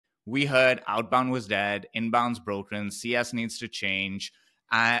we heard outbound was dead, inbound's broken, CS needs to change.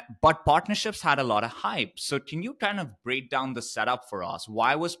 But partnerships had a lot of hype. So can you kind of break down the setup for us?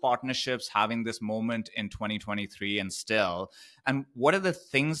 Why was partnerships having this moment in 2023 and still? And what are the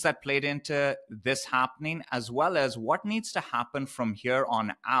things that played into this happening, as well as what needs to happen from here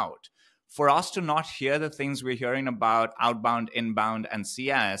on out for us to not hear the things we're hearing about outbound, inbound, and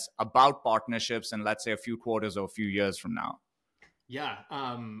CS about partnerships in, let's say, a few quarters or a few years from now? Yeah.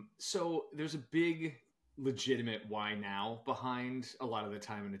 So there's a big legitimate why now behind a lot of the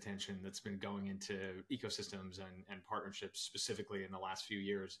time and attention that's been going into ecosystems and partnerships specifically in the last few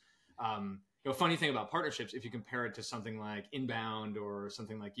years. Funny thing about partnerships, if you compare it to something like inbound or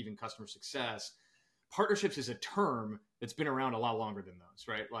something like even customer success, partnerships is a term that's been around a lot longer than those,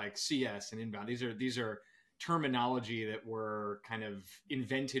 right? Like CS and inbound. These are terminology that were kind of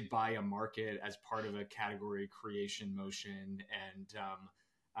invented by a market as part of a category creation motion. And,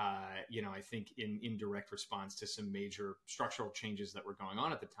 I think in direct response to some major structural changes that were going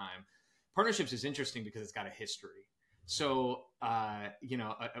on at the time. Partnerships is interesting because it's got a history. So, a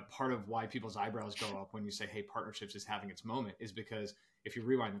part of why people's eyebrows go up when you say, hey, partnerships is having its moment is because if you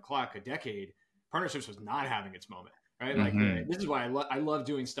rewind the clock a decade, partnerships was not having its moment, right? Mm-hmm. Like this is why I love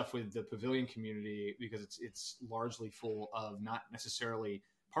doing stuff with the Pavilion community, because it's largely full of not necessarily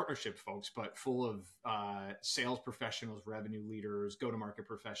partnership folks, but full of sales professionals, revenue leaders, go-to-market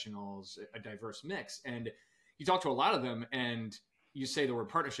professionals, a diverse mix. And you talk to a lot of them and you say the word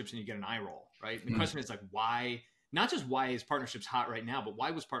partnerships and you get an eye roll, right? And the question is like, why? Not just why is partnerships hot right now, but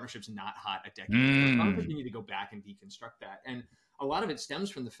why was partnerships not hot a decade ago? I think you need to go back and deconstruct that. And a lot of it stems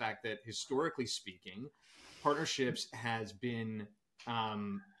from the fact that historically speaking, partnerships has been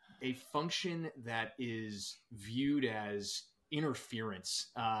a function that is viewed as interference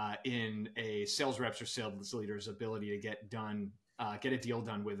in a sales reps or sales leader's ability to get a deal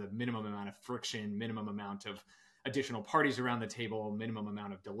done with a minimum amount of friction, minimum amount of additional parties around the table, minimum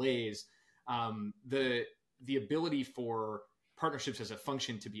amount of delays. The ability for partnerships as a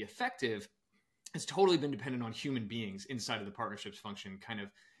function to be effective has totally been dependent on human beings inside of the partnerships function, kind of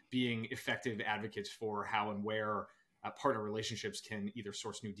being effective advocates for how and where partner relationships can either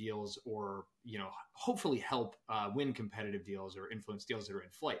source new deals or, hopefully help win competitive deals or influence deals that are in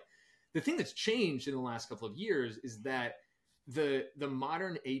flight. The thing that's changed in the last couple of years is that the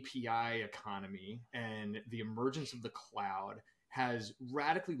modern API economy and the emergence of the cloud has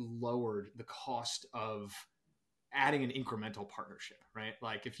radically lowered the cost of adding an incremental partnership, right?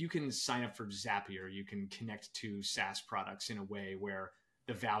 Like if you can sign up for Zapier, you can connect to SaaS products in a way where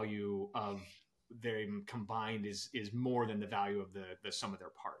the value of them combined is more than the value of the sum of their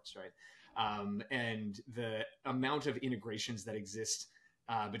parts, right? And the amount of integrations that exist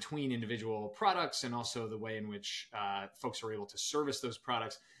between individual products and also the way in which folks are able to service those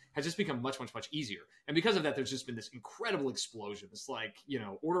products has just become much, much, much easier. And because of that, there's just been this incredible explosion, this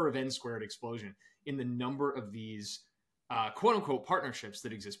order of n squared explosion in the number of these quote unquote partnerships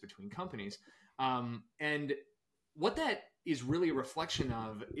that exist between companies. And what that is really a reflection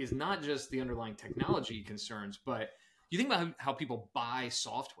of is not just the underlying technology concerns, but you think about how people buy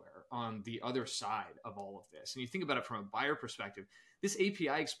software on the other side of all of this. And you think about it from a buyer perspective, this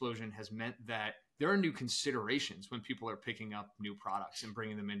API explosion has meant that there are new considerations when people are picking up new products and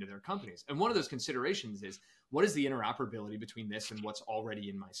bringing them into their companies. And one of those considerations is, what is the interoperability between this and what's already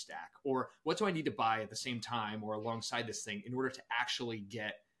in my stack? Or what do I need to buy at the same time or alongside this thing in order to actually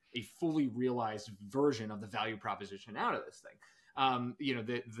get a fully realized version of the value proposition out of this thing?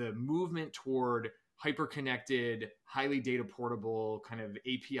 The movement toward hyper-connected, highly data portable, kind of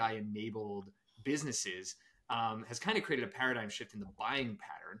API-enabled businesses has kind of created a paradigm shift in the buying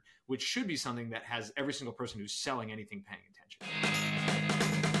pattern, which should be something that has every single person who's selling anything paying attention.